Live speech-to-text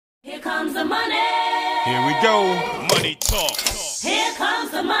comes the money. Here we go. Money talk. Here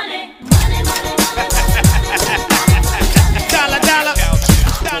comes the money. Money, money, money. Dollar, dollar.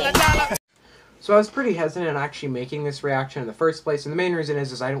 Dollar, dollar. So I was pretty hesitant on actually making this reaction in the first place, and the main reason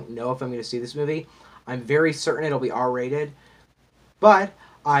is I don't know if I'm going to see this movie. I'm very certain it'll be R-rated, but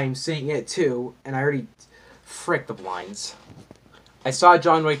I'm seeing it too, and I already... Frick the blinds. I saw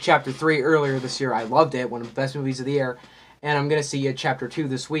John Wick Chapter 3 earlier this year. I loved it, one of the best movies of the year, and I'm going to see Chapter 2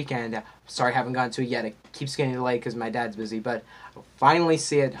 this weekend. Sorry I haven't gotten to it yet. It keeps getting delayed because my dad's busy, but I'll finally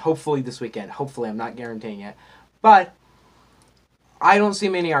see it, hopefully this weekend. Hopefully, I'm not guaranteeing it. But I don't see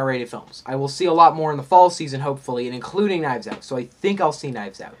many R-rated films. I will see a lot more in the fall season, hopefully, and including Knives Out. So I think I'll see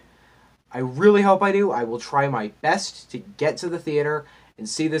Knives Out. I really hope I do. I will try my best to get to the theater and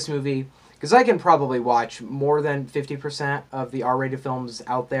see this movie, because I can probably watch more than 50% of the R-rated films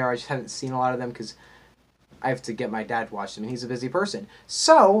out there. I just haven't seen a lot of them because I have to get my dad to watch them, and he's a busy person.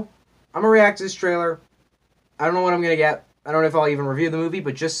 So, I'm going to react to this trailer. I don't know what I'm going to get. I don't know if I'll even review the movie,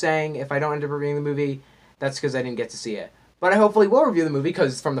 but just saying, if I don't end up reviewing the movie, that's because I didn't get to see it. But I hopefully will review the movie,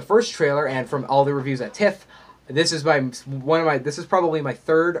 because from the first trailer and from all the reviews at TIFF, this is probably my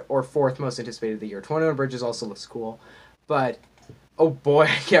third or fourth most anticipated of the year. 21 Bridges also looks cool, but oh boy,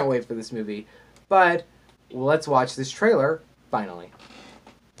 I can't wait for this movie. But let's watch this trailer finally.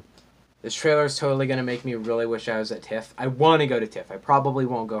 This trailer is totally gonna make me really wish I was at TIFF. I want to go to TIFF. I probably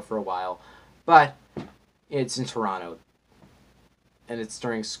won't go for a while, but it's in Toronto, and it's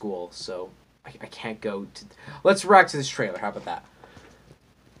during school, so I can't go to... Let's react to this trailer. How about that?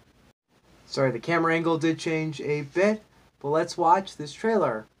 Sorry, the camera angle did change a bit, but let's watch this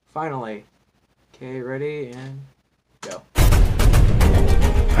trailer, finally. Okay, ready, and go.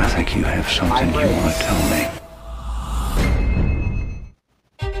 I think you have something you want to tell me.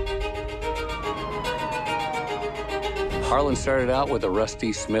 Harlan started out with a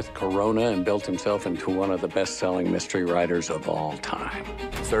Rusty Smith Corona and built himself into one of the best-selling mystery writers of all time.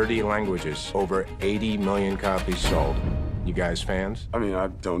 30 languages, over 80 million copies sold. You guys fans? I mean, I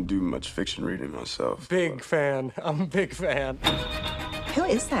don't do much fiction reading myself. Big fan. I'm a big fan. Who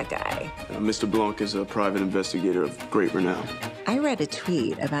is that guy? Mr. Blanc is a private investigator of great renown. I read a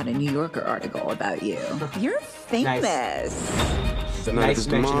tweet about a New Yorker article about you. You're famous. Nice. The night of his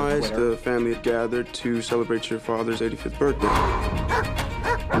mention of demise, Twitter. the family had gathered to celebrate your father's 85th birthday.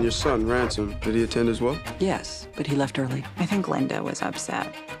 And your son, Ransom, did he attend as well? Yes, but he left early. I think Linda was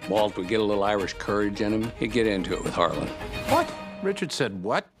upset. Walt would get a little Irish courage in him. He'd get into it with Harlan. What? Richard said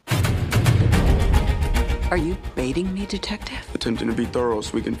what? Are you baiting me, detective? Attempting to be thorough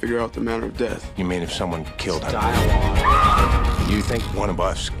so we can figure out the manner of death. You mean if someone killed him? Dialogue. You think one of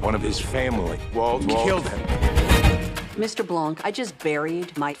us, one of his family, killed him? Mr. Blanc, I just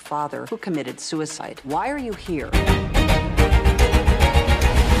buried my father who committed suicide. Why are you here?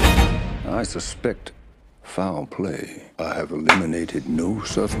 I suspect foul play. I have eliminated no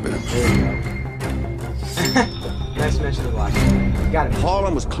suspects. Nice mention of the last one. Got it.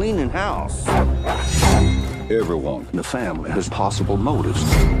 Harlan was cleaning house. Everyone in the family has possible motives.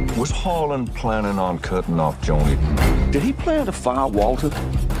 Was Harlan planning on cutting off Joni? Did he plan to fire Walter?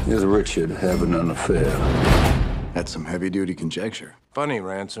 Is Richard having an affair? That's some heavy-duty conjecture. Funny,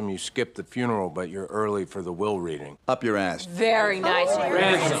 Ransom, you skipped the funeral, but you're early for the will reading. Up your ass. Very nice. Slap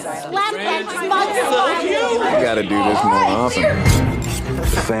that You gotta do this more often.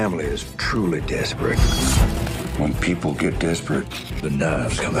 The family is truly desperate. When people get desperate, the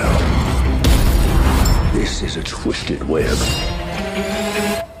knives come out. This is a twisted web.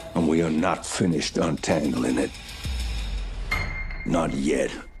 And we are not finished untangling it. Not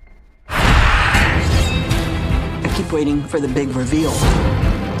yet. I keep waiting for the big reveal.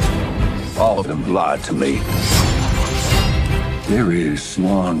 All of them lied to me. There is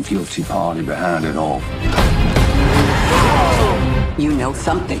one guilty party behind it all. You know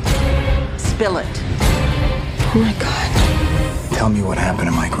something. Spill it. Oh my God. Tell me what happened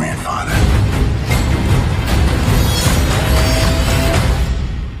to my grandfather.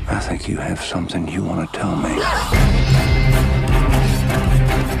 I think you have something you want to tell me.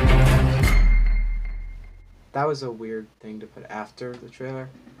 That was a weird thing to put after the trailer.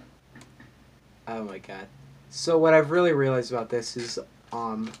 Oh my god. So what I've really realized about this is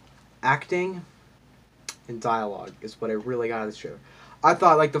acting and dialogue is what I really got out of this trailer. I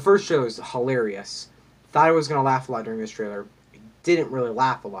thought, like, the first trailer was hilarious. Thought I was going to laugh a lot during this trailer. I didn't really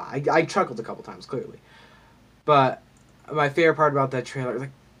laugh a lot. I chuckled a couple times, clearly. But my favorite part about that trailer,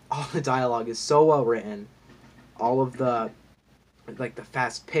 like, all the dialogue is so well written. All of the, like, the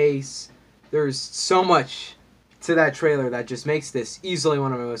fast pace. There's so much to that trailer that just makes this easily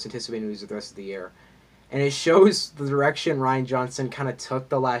one of my most anticipated movies of the rest of the year. And it shows the direction Rian Johnson kind of took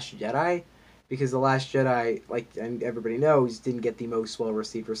The Last Jedi, because The Last Jedi, like everybody knows, didn't get the most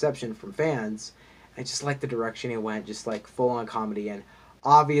well-received reception from fans. I just like the direction he went, just like full-on comedy, and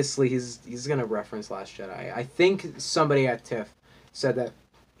obviously he's gonna reference Last Jedi. I think somebody at TIFF said that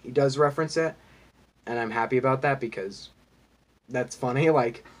he does reference it, and I'm happy about that because that's funny.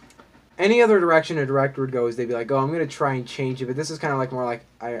 Like, any other direction a director would go is they'd be like, oh, I'm going to try and change it, but this is kind of like more like,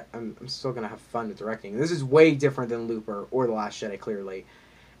 I'm still going to have fun with directing. This is way different than Looper or The Last Jedi, clearly.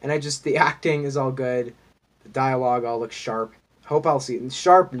 And the acting is all good. The dialogue all looks sharp. Hope I'll see it.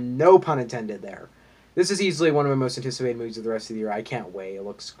 Sharp, no pun intended there. This is easily one of my most anticipated movies of the rest of the year. I can't wait. It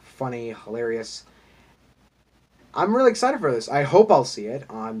looks funny, hilarious. I'm really excited for this. I hope I'll see it.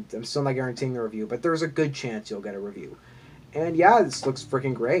 I'm still not guaranteeing a review, but there's a good chance you'll get a review. And yeah, this looks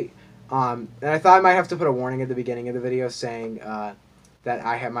freaking great. And I thought I might have to put a warning at the beginning of the video saying that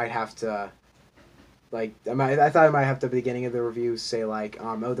I might have to, like, I thought I might have to at the beginning of the review say, like,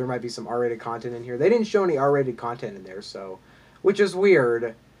 oh, there might be some R-rated content in here. They didn't show any R-rated content in there, so, which is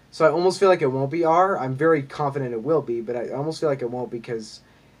weird. So I almost feel like it won't be R. I'm very confident it will be, but I almost feel like it won't because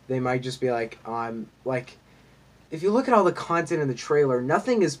they might just be like, like, if you look at all the content in the trailer,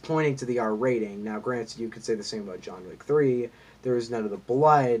 nothing is pointing to the R rating. Now, granted, you could say the same about John Wick 3. There is none of the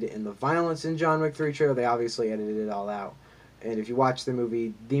blood and the violence in John Wick 3 trailer. They obviously edited it all out. And if you watch the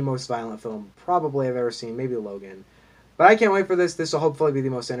movie, the most violent film probably I've ever seen, maybe Logan. But I can't wait for this. This will hopefully be the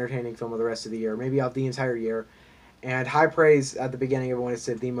most entertaining film of the rest of the year, maybe of the entire year. And high praise at the beginning of when it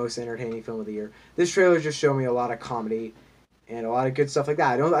said the most entertaining film of the year. This trailer just showed me a lot of comedy and a lot of good stuff like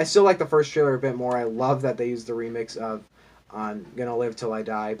that. I still like the first trailer a bit more. I love that they used the remix of Gonna Live Till I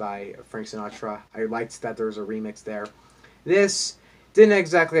Die by Frank Sinatra. I liked that there was a remix there. This didn't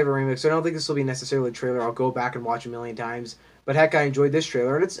exactly have a remix, so I don't think this will be necessarily a trailer I'll go back and watch a million times. But heck, I enjoyed this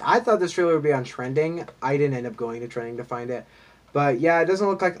trailer. And I thought this trailer would be on Trending. I didn't end up going to Trending to find it. But yeah, it doesn't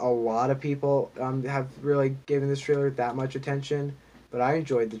look like a lot of people have really given this trailer that much attention. But I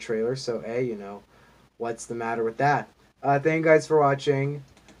enjoyed the trailer, so hey, you know, what's the matter with that? Thank you guys for watching.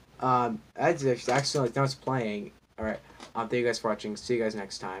 I accidentally, now it's playing. Alright, thank you guys for watching. See you guys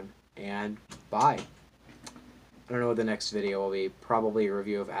next time. And bye. I don't know what the next video will be. Probably a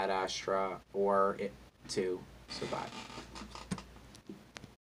review of Ad Astra or It 2. So bye.